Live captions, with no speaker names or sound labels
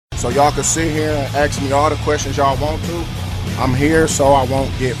So y'all can sit here and ask me all the questions y'all want to. I'm here so I won't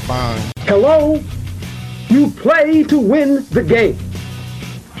get fined. Hello? You play to win the game.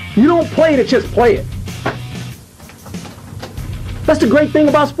 You don't play to just play it. That's the great thing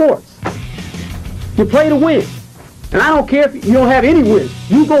about sports. You play to win. And I don't care if you don't have any wins.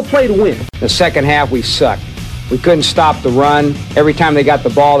 You go play to win. The second half, we sucked. We couldn't stop the run. Every time they got the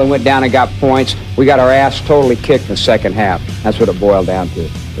ball, they went down and got points. We got our ass totally kicked in the second half. That's what it boiled down to.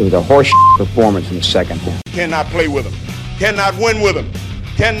 It was a horse performance in the second half. Cannot play with him. Cannot win with him.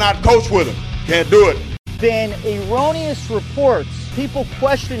 Cannot coach with him. Can't do it. Been erroneous reports, people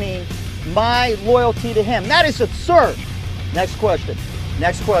questioning my loyalty to him. That is absurd. Next question.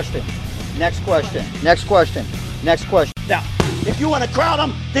 Next question. Next question. Next question. Next question. Now, if you want to crown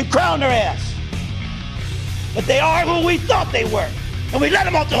them, then crown their ass. But they are who we thought they were, and we let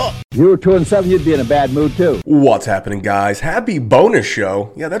them off the hook. If you were 2-7, you'd be in a bad mood too. What's happening, guys? Happy bonus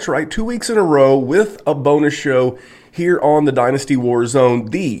show. Yeah, that's right. 2 weeks in a row with a bonus show here on the Dynasty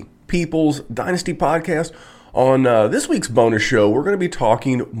WarZone, the People's Dynasty podcast. On this week's bonus show, we're going to be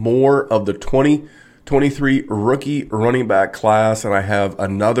talking more of the 2023 rookie running back class, and I have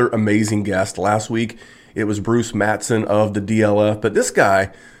another amazing guest. Last week, it was Bruce Matson of the DLF, but this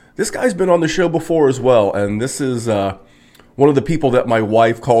guy's been on the show before as well, and this is one of the people that my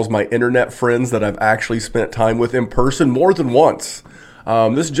wife calls my internet friends that I've actually spent time with in person more than once.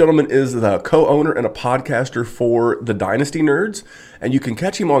 This gentleman is the co-owner and a podcaster for the Dynasty Nerds, and you can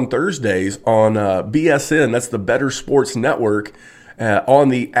catch him on Thursdays on BSN, that's the Better Sports Network, on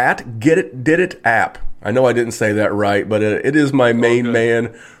the @GetItDidIt app. I know I didn't say that right, but it is my main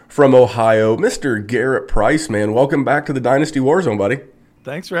man from Ohio, Mr. Garret Price, man. Welcome back to the Dynasty WarZone, buddy.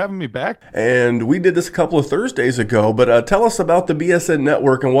 Thanks for having me back. And we did this a couple of Thursdays ago, but tell us about the BSN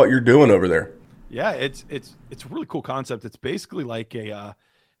network and what you're doing over there. Yeah, it's a really cool concept. It's basically like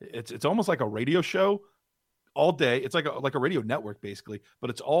it's almost like a radio show all day. It's like a radio network basically, but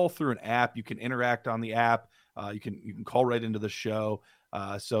it's all through an app. You can interact on the app. You can call right into the show.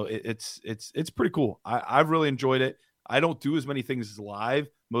 So it's pretty cool. I've really enjoyed it. I don't do as many things live.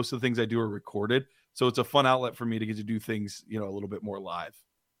 Most of the things I do are recorded. So it's a fun outlet for me to get to do things, a little bit more live.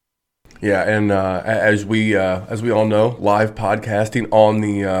 Yeah, and as we all know, live podcasting on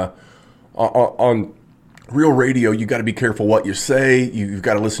the on real radio, you got to be careful what you say. You've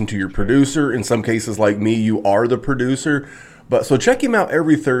got to listen to your producer. In some cases, like me, you are the producer. But so check him out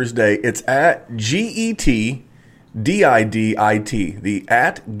every Thursday. It's at GETDIDIT, the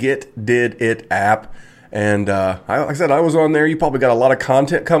 @GetDidIt app. And like I said, I was on there. You probably got a lot of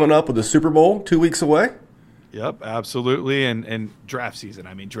content coming up with the Super Bowl 2 weeks away. Yep, absolutely. And draft season.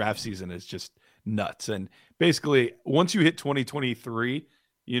 I mean, draft season is just nuts. And basically, once you hit 2023,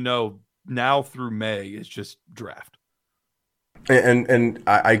 now through May is just draft. And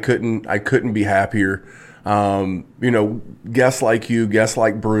I couldn't be happier. Guests like you, guests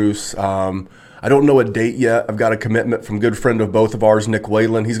like Bruce. I don't know a date yet. I've got a commitment from a good friend of both of ours, Nick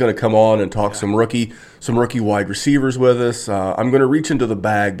Whalen. He's going to come on and talk some rookie wide receivers with us. I'm going to reach into the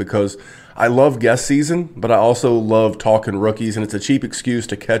bag because I love guest season, but I also love talking rookies, and it's a cheap excuse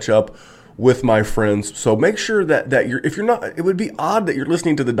to catch up with my friends. So make sure that if you're not, it would be odd that you're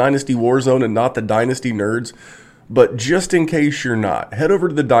listening to the Dynasty WarZone and not the Dynasty Nerds. But just in case you're not, head over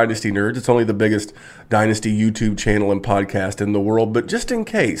to the Dynasty Nerds. It's only the biggest Dynasty YouTube channel and podcast in the world. But just in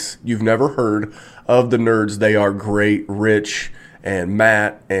case you've never heard of the Nerds, they are great. Rich and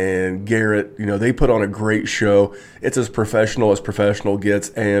Matt and Garrett, they put on a great show. It's as professional gets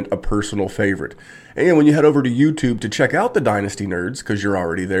and a personal favorite. And when you head over to YouTube to check out the Dynasty Nerds, because you're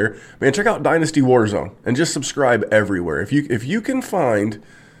already there, man, check out Dynasty WarZone and just subscribe everywhere. If you can find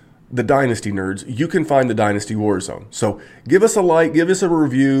the Dynasty Nerds, you can find the Dynasty WarZone. So give us a like, give us a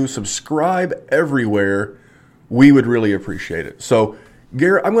review, subscribe everywhere. We would really appreciate it. So,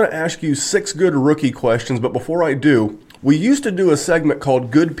 Garrett, I'm going to ask you 6 good rookie questions, but before I do, we used to do a segment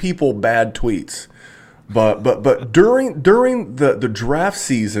called Good People, Bad Tweets. But during the draft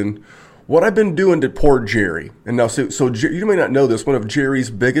season, what I've been doing to poor Jerry, and now so you may not know this, one of Jerry's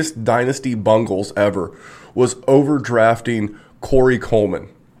biggest dynasty bungles ever was overdrafting Corey Coleman.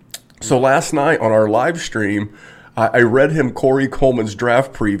 So last night on our live stream, I read him Corey Coleman's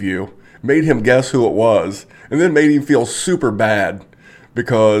draft preview, made him guess who it was, and then made him feel super bad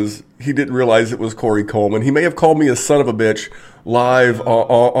because he didn't realize it was Corey Coleman. He may have called me a son of a bitch live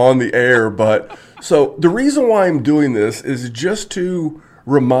on the air, but so the reason why I'm doing this is just to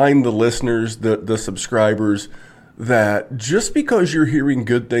remind the listeners, the subscribers, that just because you're hearing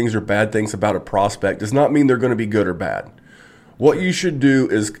good things or bad things about a prospect does not mean they're going to be good or bad. What you should do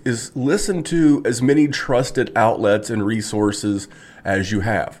is listen to as many trusted outlets and resources as you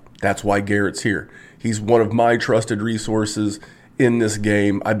have. That's why Garrett's here. He's one of my trusted resources in this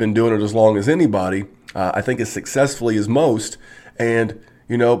game. I've been doing it as long as anybody. I think as successfully as most. And,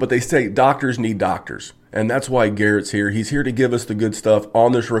 but they say doctors need doctors. And that's why Garrett's here. He's here to give us the good stuff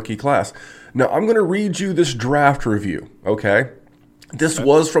on this rookie class. Now, I'm going to read you this draft review, okay? This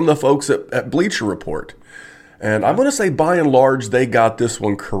was from the folks at Bleacher Report. And I'm going to say, by and large, they got this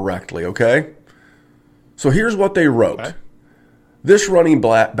one correctly, okay? So here's what they wrote. Okay. This running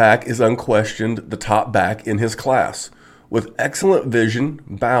back is unquestioned the top back in his class, with excellent vision,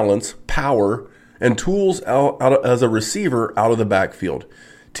 balance, power, and tools as a receiver out of the backfield.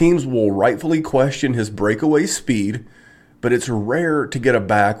 Teams will rightfully question his breakaway speed, but it's rare to get a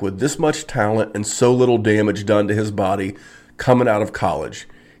back with this much talent and so little damage done to his body coming out of college.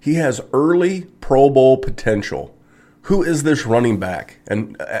 He has early Pro Bowl potential. Who is this running back?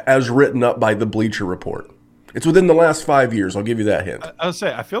 And as written up by the Bleacher Report. It's within the last 5 years. I'll give you that hint. I would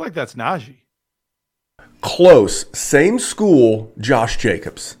say, I feel like that's Najee. Close. Same school, Josh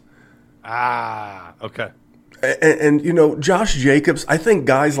Jacobs. Ah, okay. And Josh Jacobs, I think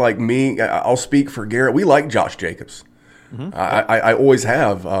guys like me, I'll speak for Garrett, we like Josh Jacobs. Mm-hmm. I always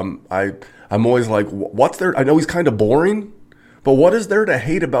have. I'm always like, what's there? I know he's kind of boring, but what is there to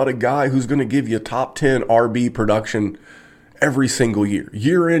hate about a guy who's going to give you top 10 RB production every single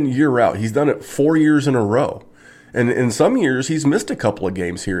year in, year out? He's done it 4 years in a row. And in some years, he's missed a couple of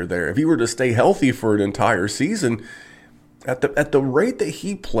games here or there. If he were to stay healthy for an entire season, at the rate that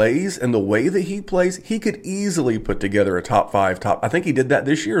he plays and the way that he plays, he could easily put together a top 5. I think he did that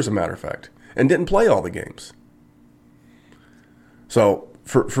this year, as a matter of fact, and didn't play all the games. So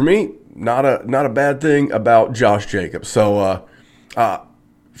for me, not a bad thing about Josh Jacobs. So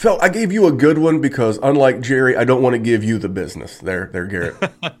I gave you a good one because, unlike Jerry, I don't want to give you the business. There, Garrett.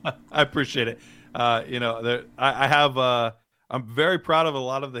 I appreciate it. I'm very proud of a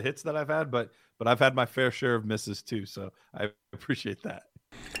lot of the hits that I've had, but I've had my fair share of misses too. So I appreciate that.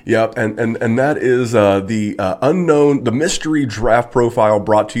 Yep, and that is the mystery draft profile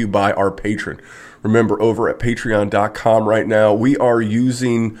brought to you by our patron. Remember, over at patreon.com right now, we are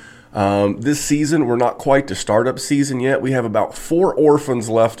using this season. We're not quite to startup season yet. We have about 4 orphans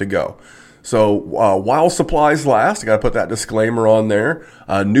left to go. So while supplies last, I got to put that disclaimer on there.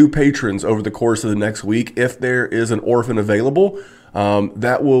 New patrons over the course of the next week, if there is an orphan available,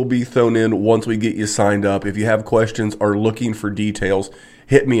 that will be thrown in once we get you signed up. If you have questions or looking for details,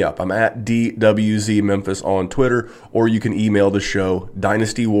 hit me up. I'm at DWZ Memphis on Twitter, or you can email the show,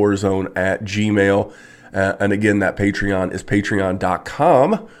 dynastywarzone@gmail. And again, that Patreon is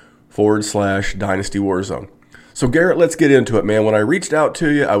patreon.com/Dynasty Warzone. So Garrett, let's get into it, man. When I reached out to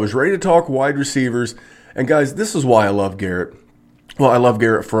you, I was ready to talk wide receivers. And guys, this is why I love Garrett. Well, I love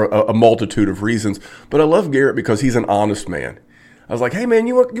Garrett for a multitude of reasons, but I love Garrett because he's an honest man. I was like, hey man,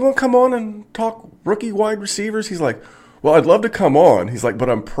 you want to come on and talk rookie wide receivers? He's like, well, I'd love to come on. He's like, but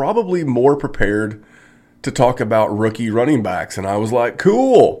I'm probably more prepared to talk about rookie running backs. And I was like,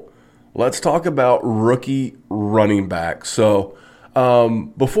 cool. Let's talk about rookie running backs. So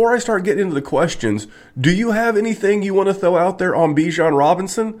before I start getting into the questions, do you have anything you want to throw out there on Bijan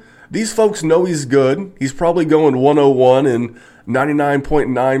Robinson? These folks know he's good. He's probably going 101 in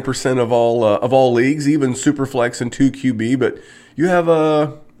 99.9% of all leagues, even Superflex and 2QB. But you have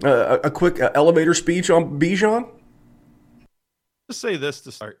a quick elevator speech on Bijan? Just say this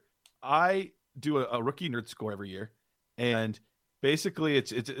to start. I do a rookie nerd score every year, and basically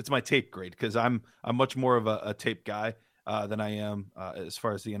it's my tape grade because I'm much more of a tape guy than I am as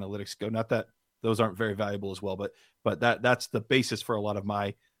far as the analytics go. Not that those aren't very valuable as well, but that's the basis for a lot of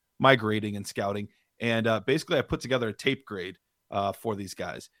my grading and scouting. And basically, I put together a tape grade for these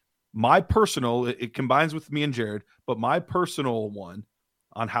guys. My personal, it combines with me and Jared, but my personal one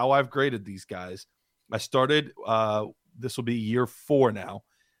on how I've graded these guys. I started. This will be year 4 now.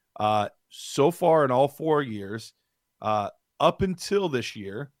 So far in all 4 years, up until this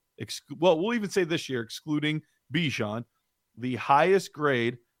year, we'll even say this year, excluding Bijan, the highest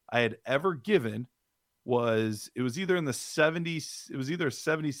grade I had ever given was either in the 70s, it was either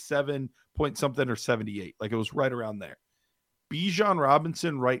 77 point something or 78. Like it was right around there. Bijan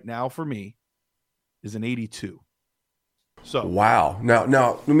Robinson right now for me is an 82. So wow.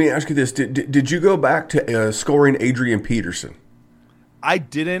 Now let me ask you this. Did you go back to scoring Adrian Peterson? I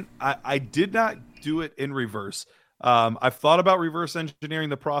didn't. I did not do it in reverse. I've thought about reverse engineering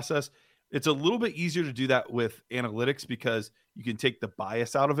the process. It's a little bit easier to do that with analytics because you can take the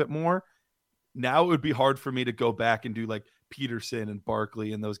bias out of it more. Now it would be hard for me to go back and do like Peterson and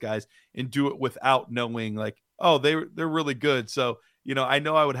Barkley and those guys and do it without knowing like, oh, they're really good. So, I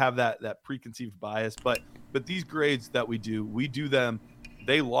know I would have that preconceived bias, but these grades that we do them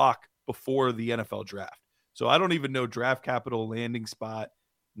they lock before the NFL draft. So I don't even know draft capital, landing spot,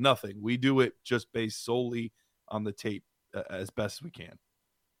 nothing. We do it just based solely on the tape as best we can.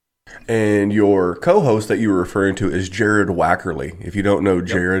 And your co-host that you were referring to is Jared Wackerly. If you don't know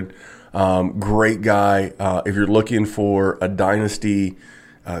Jared, great guy. If you're looking for a Dynasty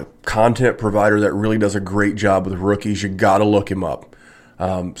content provider that really does a great job with rookies, you got to look him up.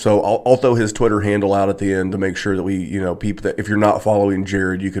 So I'll throw his Twitter handle out at the end to make sure that we, people that if you're not following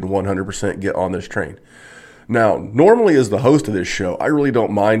Jared, you can 100% get on this train. Now, normally as the host of this show, I really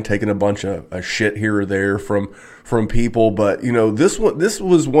don't mind taking a bunch of shit here or there from people, but this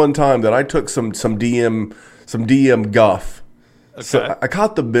was one time that I took some DM guff. Okay. So I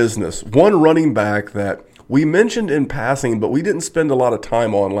caught the business. One running back that we mentioned in passing, but we didn't spend a lot of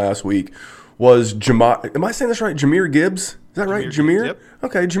time on last week was Jameer. Am I saying this right? Jameer Gibbs? Is that right? Jameer? Yep.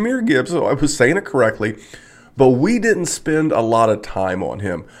 Okay, Jameer Gibbs. So I was saying it correctly, but we didn't spend a lot of time on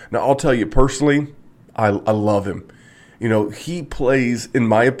him. Now, I'll tell you personally, I love him. He plays, in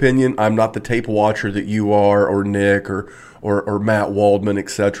my opinion, I'm not the tape watcher that you are, or Nick, or Matt Waldman,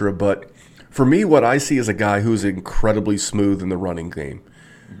 etc. But for me, what I see is a guy who's incredibly smooth in the running game.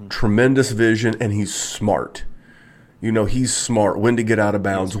 Mm-hmm. Tremendous vision, and he's smart. He's smart when to get out of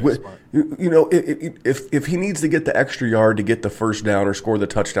bounds. If he needs to get the extra yard to get the first down or score the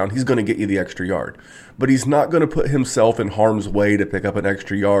touchdown, he's going to get you the extra yard. But he's not going to put himself in harm's way to pick up an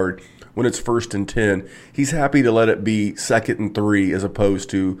extra yard when it's 1st and 10. He's happy to let it be 2nd and 3 as opposed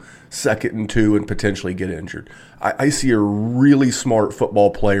to 2nd and 2 and potentially get injured. I see a really smart football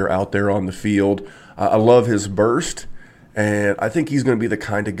player out there on the field. I love his burst, and I think he's going to be the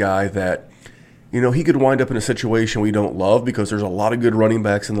kind of guy that he could wind up in a situation we don't love because there's a lot of good running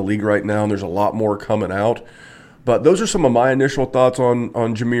backs in the league right now, and there's a lot more coming out. But those are some of my initial thoughts on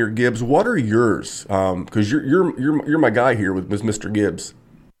Jameer Gibbs. What are yours? Because you're my guy here with Mr. Gibbs.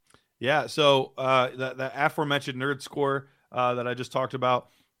 Yeah. So the aforementioned nerd score that I just talked about,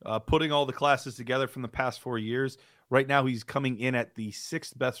 putting all the classes together from the past 4 years. Right now, he's coming in at the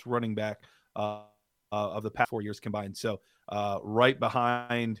 6th best running back of the past 4 years combined. So right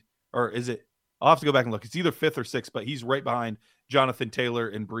behind, or is it? I'll have to go back and look. It's either 5th or 6th, but he's right behind Jonathan Taylor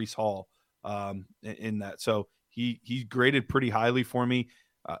and Breece Hall in that. So he graded pretty highly for me.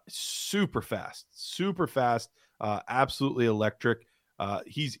 Super fast, absolutely electric.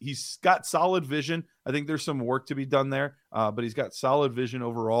 He's got solid vision. I think there's some work to be done there, but he's got solid vision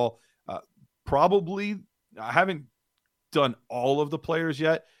overall. Probably, I haven't done all of the players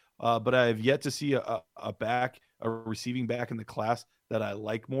yet, but I have yet to see a receiving back in the class that I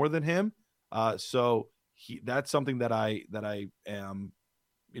like more than him. So that's something that I am,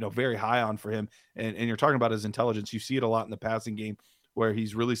 very high on for him. And you're talking about his intelligence. You see it a lot in the passing game where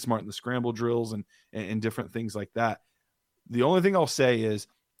he's really smart in the scramble drills and different things like that. The only thing I'll say is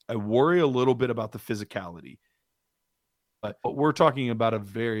I worry a little bit about the physicality, but we're talking about a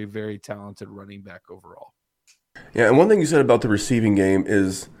very, very talented running back overall. Yeah. And one thing you said about the receiving game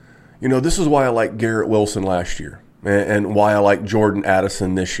is, this is why I like Garrett Wilson last year and why I like Jordan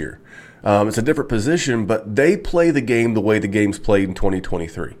Addison this year. It's a different position, but they play the game the way the game's played in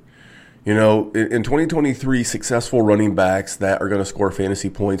 2023. In 2023, successful running backs that are going to score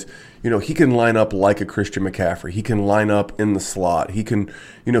fantasy points, he can line up like a Christian McCaffrey. He can line up in the slot. He can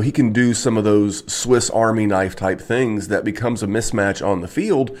do some of those Swiss Army knife type things that becomes a mismatch on the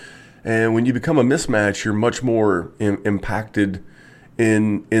field. And when you become a mismatch, you're much more impacted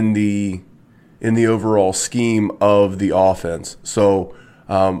in the overall scheme of the offense. So,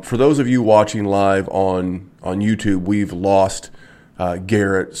 for those of you watching live on YouTube, we've lost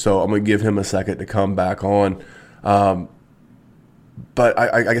Garrett, so I'm going to give him a second to come back on. But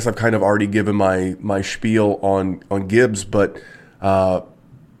I guess I've kind of already given my spiel on Gibbs, but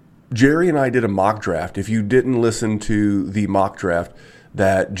Jerry and I did a mock draft. If you didn't listen to the mock draft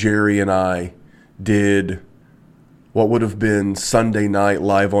that Jerry and I did, what would have been Sunday night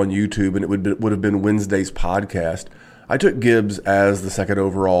live on YouTube, and it would have been Wednesday's podcast, I took Gibbs as the 2nd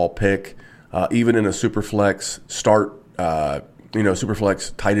overall pick, even in a Superflex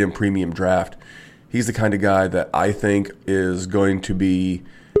Superflex tight end premium draft. He's the kind of guy that I think is going to be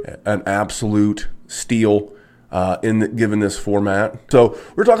an absolute steal given this format. So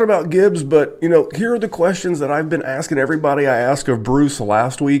we're talking about Gibbs, but here are the questions that I've been asking everybody. I asked of Bruce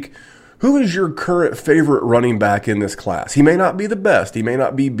last week. Who is your current favorite running back in this class? He may not be the best. He may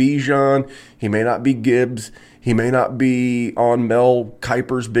not be Bijan. He may not be Gibbs. He may not be on Mel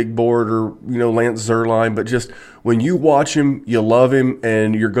Kiper's big board or, Lance Zierlein, but just when you watch him, you love him,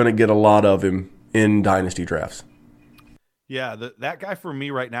 and you're going to get a lot of him in Dynasty drafts. Yeah, that guy for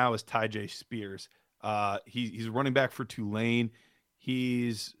me right now is Tyjae Spears. He's running back for Tulane.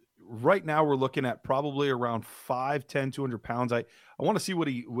 He's right now we're looking at probably around 5'10", 200 pounds. I want to see what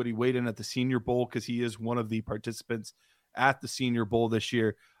he weighed in at the Senior Bowl, because he is one of the participants at the Senior Bowl this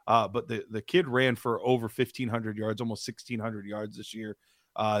year. But the kid ran for over 1,500 yards, almost 1,600 yards this year.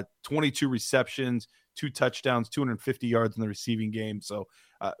 22 receptions, 2 touchdowns, 250 yards in the receiving game. So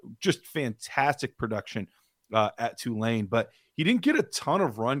just fantastic production at Tulane. But he didn't get a ton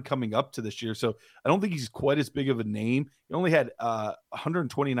of run coming up to this year, so I don't think he's quite as big of a name. He only had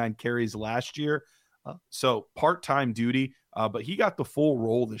 129 carries last year, so part-time duty, but he got the full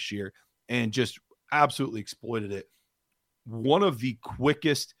role this year and just absolutely exploited it. One of the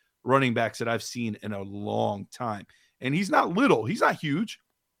quickest running backs that I've seen in a long time. And he's not little. He's not huge,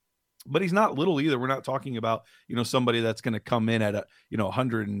 but he's not little either. We're not talking about, somebody that's going to come in at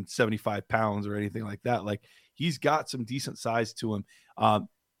 175 pounds or anything like that. Like, he's got some decent size to him.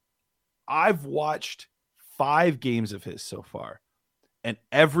 I've watched 5 games of his so far, and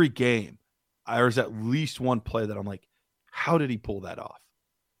every game there's at least one play that I'm like, how did he pull that off?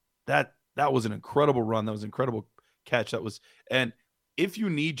 That was an incredible run. That was an incredible catch. And if you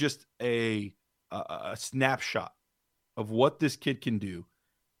need just a snapshot of what this kid can do,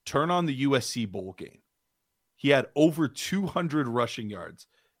 turn on the USC bowl game. He had over 200 rushing yards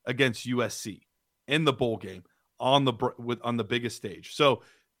against USC in the bowl game on the biggest stage. So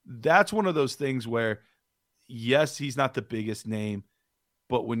that's one of those things where, yes, he's not the biggest name,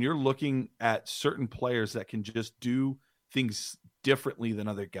 but when you're looking at certain players that can just do things differently than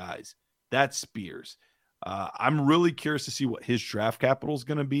other guys, that's Spears. I'm really curious to see what his draft capital is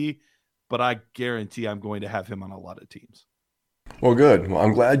going to be, but I guarantee I'm going to have him on a lot of teams. Well, good. Well,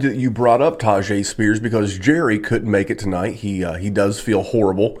 I'm glad that you brought up Tajay Spears, because Jerry couldn't make it tonight. He does feel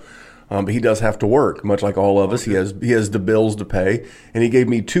horrible, but he does have to work, much like all of us. He has the bills to pay, and he gave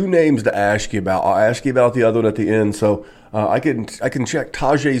me 2 names to ask you about. I'll ask you about the other one at the end, so I can check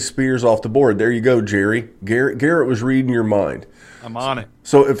Tajay Spears off the board. There you go, Jerry. Garrett was reading your mind. I'm on it.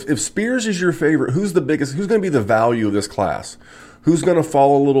 So if Spears is your favorite, who's the biggest? Who's going to be the value of this class? Who's going to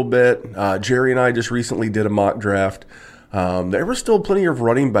fall a little bit? Jerry and I just recently did a mock draft. There were still plenty of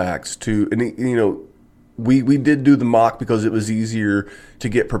running backs we did do the mock because it was easier to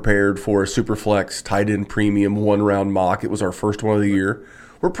get prepared for a Superflex tight end premium 1-round mock. It was our first one of the year.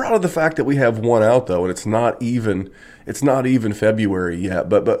 We're proud of the fact that we have one out though, and it's not even February yet.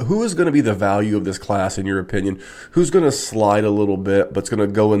 But who is going to be the value of this class in your opinion? Who's going to slide a little bit, but's going to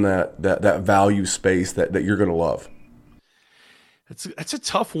go in that value space that you're going to love? It's a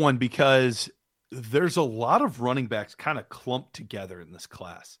tough one, because there's a lot of running backs kind of clumped together in this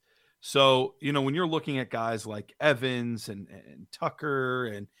class. So, when you're looking at guys like Evans and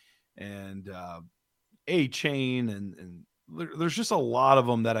Tucker and A-Chain and there's just a lot of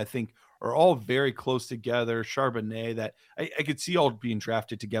them that I think are all very close together. Charbonnet, that I could see all being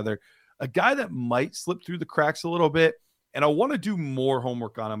drafted together. A guy that might slip through the cracks a little bit, and I want to do more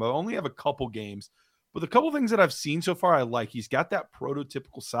homework on him. I only have a couple games, but the couple things that I've seen so far I like. He's got that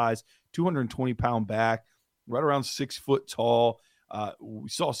prototypical size, 220-pound back, right around 6 foot tall. We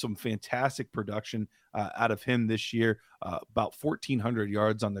saw some fantastic production out of him this year, about 1,400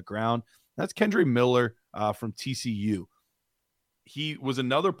 yards on the ground. That's Kendre Miller from TCU. He was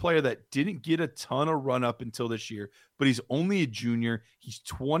another player that didn't get a ton of run up until this year, but he's only a junior. He's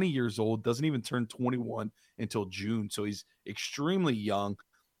 20 years old, doesn't even turn 21 until June, so he's extremely young.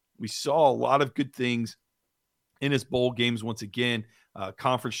 We saw a lot of good things in his bowl games once again,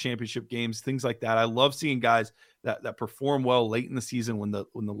 conference championship games, things like that. I love seeing guys that perform well late in the season when the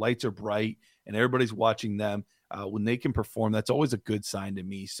lights are bright and everybody's watching them. When they can perform, that's always a good sign to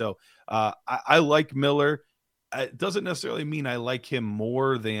me. So I like Miller. It doesn't necessarily mean I like him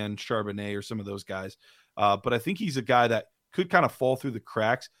more than Charbonnet or some of those guys, but I think he's a guy that could kind of fall through the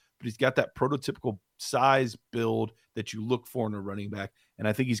cracks, but he's got that prototypical size build that you look for in a running back, and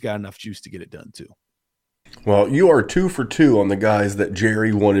I think he's got enough juice to get it done too. Well, you are 2 for 2 on the guys that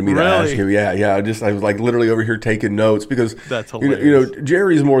Jerry wanted me to ask you. Yeah. I was like literally over here taking notes because that's hilarious.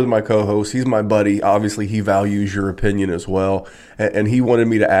 Jerry's more than my co-host. He's my buddy. Obviously, he values your opinion as well, and he wanted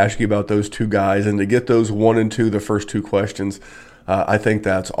me to ask you about those 2 guys and to get those 1 and 2, the first 2 questions. I think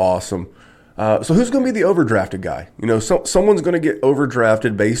that's awesome. So who's going to be the overdrafted guy? Someone's going to get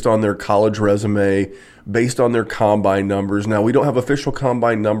overdrafted based on their college resume, based on their combine numbers. Now, we don't have official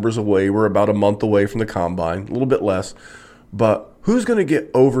combine numbers away. We're about a month away from the combine, a little bit less. But who's going to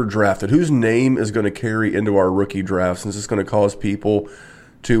get overdrafted? Whose name is going to carry into our rookie draft, since it's going to cause people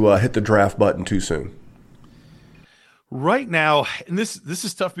to hit the draft button too soon? Right now, and this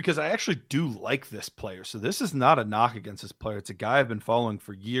is tough because I actually do like this player. So this is not a knock against this player. It's a guy I've been following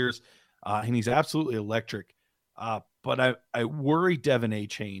for years. And he's absolutely electric. but I worry Devin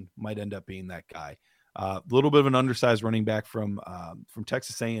A-Chain might end up being that guy. A little bit of an undersized running back from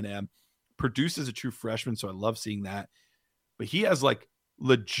Texas A&M, produced as a true freshman, so I love seeing that. But he has like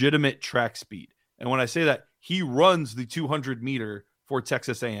legitimate track speed, and when I say that, he runs the 200-meter for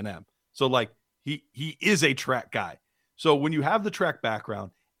Texas A&M. So like he is a track guy. So when you have the track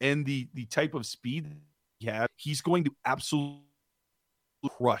background and the type of speed he has, he's going to absolutely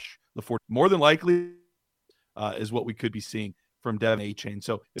crush the 40. More than likely is what we could be seeing from Devin A-Chain.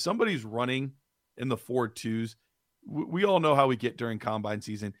 So if somebody's running in the 4.2s, we all know how we get during combine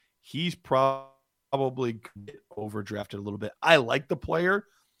season. He's probably overdrafted a little bit. I like the player,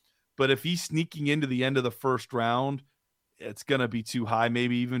 but if he's sneaking into the end of the first round, it's going to be too high.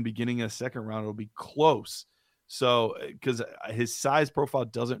 Maybe even beginning of the second round, it'll be close. So, because his size profile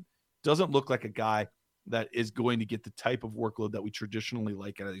doesn't look like a guy that is going to get the type of workload that we traditionally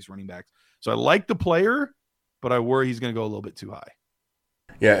like out of these running backs. So I like the player, but I worry he's going to go a little bit too high.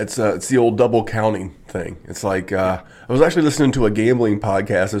 Yeah, it's the old double counting thing. It's like I was actually listening to a gambling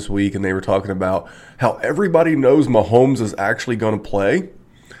podcast this week, and they were talking about how everybody knows Mahomes is actually going to play.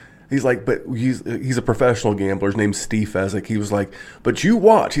 He's like, but he's a professional gambler. His name's Steve Fezzik. He was like, but you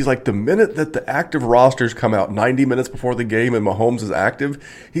watch. He's like, the minute that the active rosters come out 90 minutes before the game and Mahomes is active,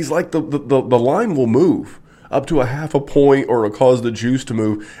 he's like, the line will move up to a half a point or it'll cause the juice to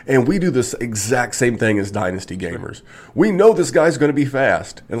move. And we do this exact same thing as Dynasty gamers. We know this guy's going to be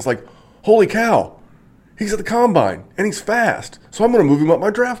fast. And it's like, holy cow, he's at the combine and he's fast. So I'm going to move him up my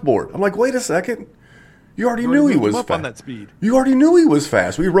draft board. I'm like, wait a second. You already knew he was fast. On that speed. You already knew he was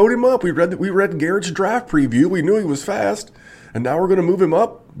fast. We wrote him up. We read Garrett's draft preview. We knew he was fast, and now we're going to move him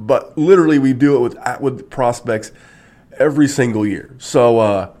up. But literally, we do it with prospects every single year.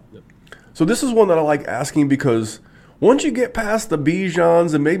 So, so this is one that I like asking because once you get past the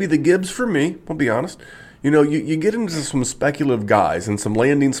Bijans and maybe the Gibbs for me, I'll be honest, you get into some speculative guys, and some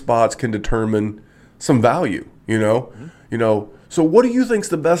landing spots can determine some value. So what do you think's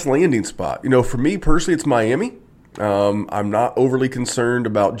the best landing spot? For me personally, it's Miami. I'm not overly concerned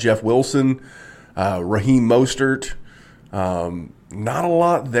about Jeff Wilson, Raheem Mostert. Not a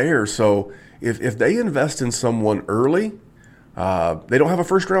lot there. So if they invest in someone early, they don't have a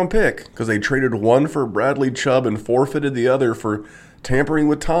first-round pick because they traded one for Bradley Chubb and forfeited the other for tampering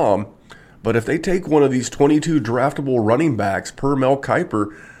with Tom. But if they take one of these 22 draftable running backs per Mel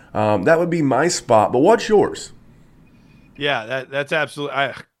Kiper, that would be my spot. But what's yours? Yeah, that's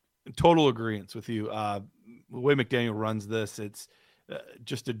absolutely total agreement with you. The way McDaniel runs this, it's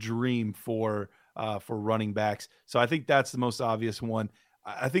just a dream for running backs. So I think that's the most obvious one.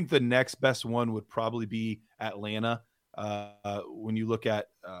 I think the next best one would probably be Atlanta. When you look at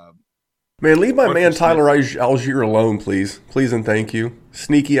man, leave my man Tyler Algier alone, please and thank you.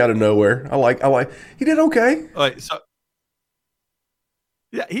 Sneaky out of nowhere. I like. He did okay. All right, so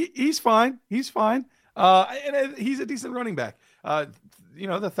yeah, he's fine. He's fine. And he's a decent running back. The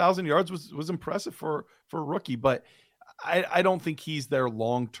 1,000 yards was impressive for a rookie, but I don't think he's their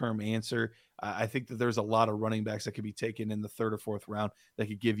long-term answer. I think that there's a lot of running backs that could be taken in the third or fourth round that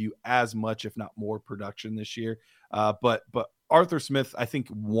could give you as much, if not more, production this year. But Arthur Smith, I think,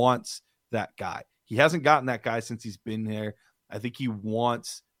 wants that guy. He hasn't gotten that guy since he's been there. I think he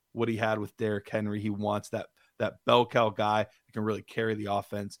wants what he had with Derrick Henry. He wants that bell cow guy that can really carry the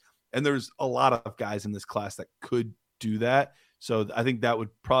offense. And there's a lot of guys in this class that could do that. So I think that would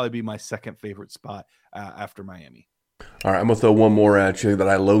probably be my second favorite spot after Miami. All right, I'm going to throw one more at you that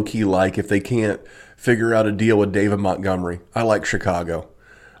I low-key like. If they can't figure out a deal with David Montgomery, I like Chicago.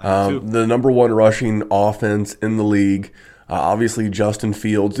 The number one rushing offense in the league. Obviously, Justin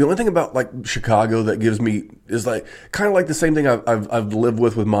Fields. The only thing about Chicago that gives me is kind of like the same thing I've lived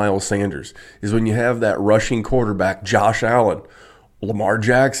with Miles Sanders is when you have that rushing quarterback, Josh Allen, Lamar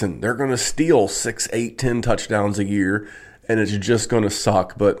Jackson, they're going to steal 6, 8, 10 touchdowns a year, and it's just going to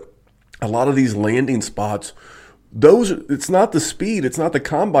suck. But a lot of these landing spots, it's not the speed, it's not the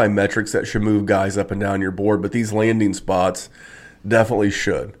combine metrics that should move guys up and down your board, but these landing spots definitely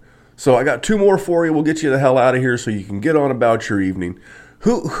should. So I got two more for you. We'll get you the hell out of here so you can get on about your evening.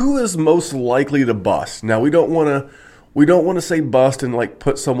 Who is most likely to bust? Now we don't want to say bust and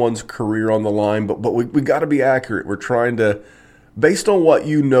put someone's career on the line, but we got to be accurate. We're trying to. Based on what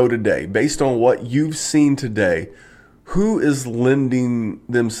you know today, based on what you've seen today, who is lending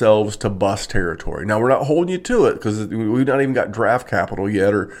themselves to bust territory? Now, we're not holding you to it because we've not even got draft capital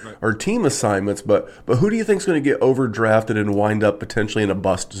yet or team assignments, but who do you think is going to get overdrafted and wind up potentially in a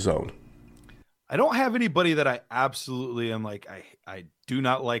bust zone? I don't have anybody that I absolutely am I do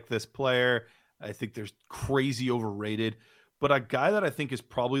not like this player. I think they're crazy overrated. But a guy that I think is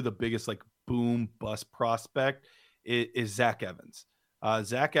probably the biggest boom bust prospect is Zach Evans.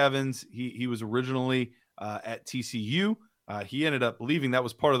 Zach Evans, he was originally at TCU. He ended up leaving. That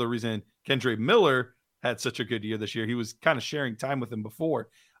was part of the reason Kendre Miller had such a good year this year. He was kind of sharing time with him before.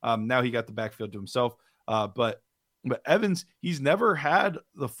 Now he got the backfield to himself. But Evans, he's never had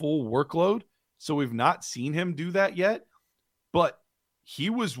the full workload, so we've not seen him do that yet. But he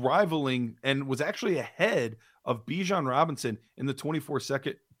was rivaling and was actually ahead of Bijan Robinson in the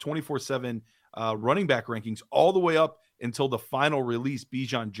 24/7 running back rankings all the way up until the final release.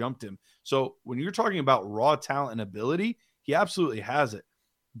 Bijan jumped him. So when you're talking about raw talent and ability, he absolutely has it.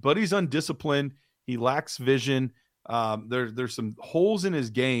 But he's undisciplined. He lacks vision. There's some holes in his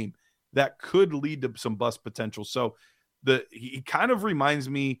game that could lead to some bust potential. So he kind of reminds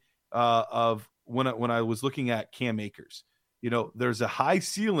me of when I was looking at Cam Akers. There's a high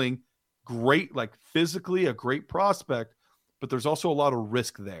ceiling, great, like physically a great prospect, but there's also a lot of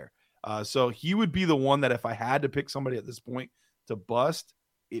risk there. So he would be the one that if I had to pick somebody at this point to bust,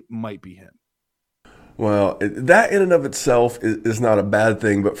 it might be him. Well, that in and of itself is not a bad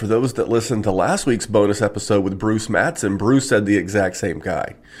thing, but for those that listened to last week's bonus episode with Bruce Mattson, Bruce said the exact same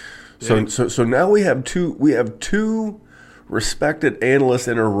guy. So now we have two respected analysts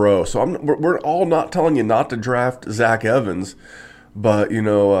in a row. So we're all not telling you not to draft Zach Evans, but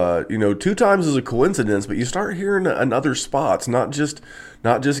 2 times is a coincidence. But you start hearing in other spots, not just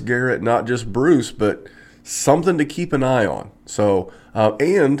Garrett, not just Bruce, but something to keep an eye on. So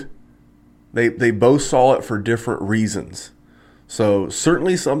and they both saw it for different reasons. So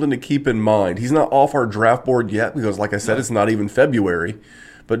certainly something to keep in mind. He's not off our draft board yet because, like I said, it's not even February.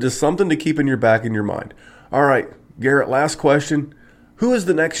 But just something to keep in your back in your mind. All right, Garrett, last question. Who is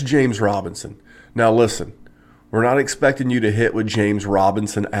the next James Robinson? Now, listen, we're not expecting you to hit with James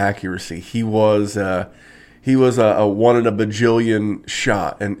Robinson accuracy. He was a 1 in a bajillion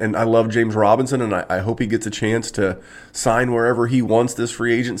shot. And I love James Robinson, and I hope he gets a chance to sign wherever he wants this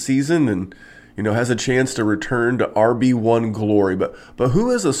free agent season and, has a chance to return to RB1 glory. But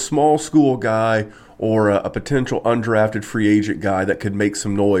who is a small school guy or a potential undrafted free agent guy that could make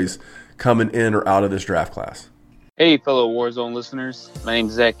some noise coming in or out of this draft class? Hey, fellow WarZone listeners. My name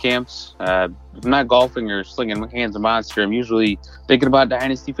is Zach Camps. If I'm not golfing or slinging my hands of monster, I'm usually thinking about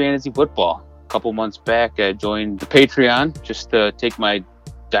Dynasty fantasy football. A couple months back, I joined the Patreon just to take my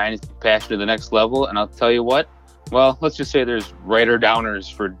Dynasty passion to the next level. And I'll tell you what, well, let's just say there's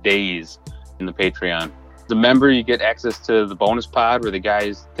writer-downers for days in the Patreon. As a member, you get access to the bonus pod where the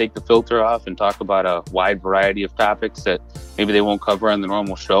guys take the filter off and talk about a wide variety of topics that maybe they won't cover on the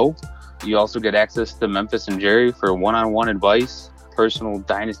normal show. You also get access to Memphis and Jerry for one-on-one advice, personal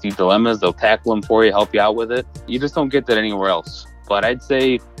Dynasty dilemmas. They'll tackle them for you, help you out with it. You just don't get that anywhere else. But I'd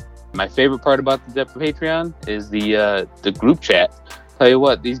say my favorite part about the Patreon is the group chat. Tell you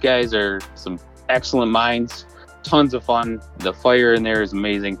what, these guys are some excellent minds. Tons of fun. The fire in there is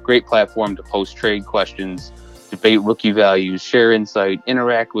amazing. Great platform to post trade questions, debate rookie values, share insight,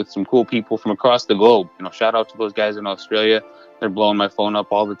 interact with some cool people from across the globe. Shout out to those guys in Australia. They're blowing my phone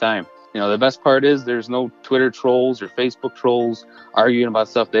up all the time. The best part is there's no Twitter trolls or Facebook trolls arguing about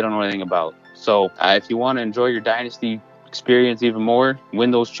stuff they don't know anything about. So if you want to enjoy your Dynasty experience even more, win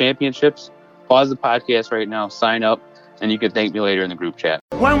those championships, pause the podcast right now, sign up, and you can thank me later in the group chat.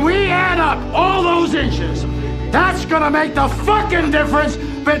 When we add up all those inches, that's gonna make the fucking difference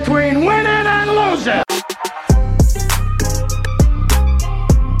between winning and losing.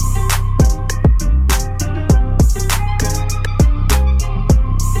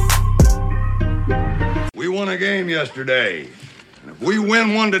 We won a game yesterday. And if we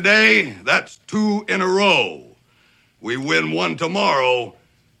win one today, that's 2 in a row. We win one tomorrow,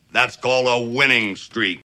 that's called a winning streak.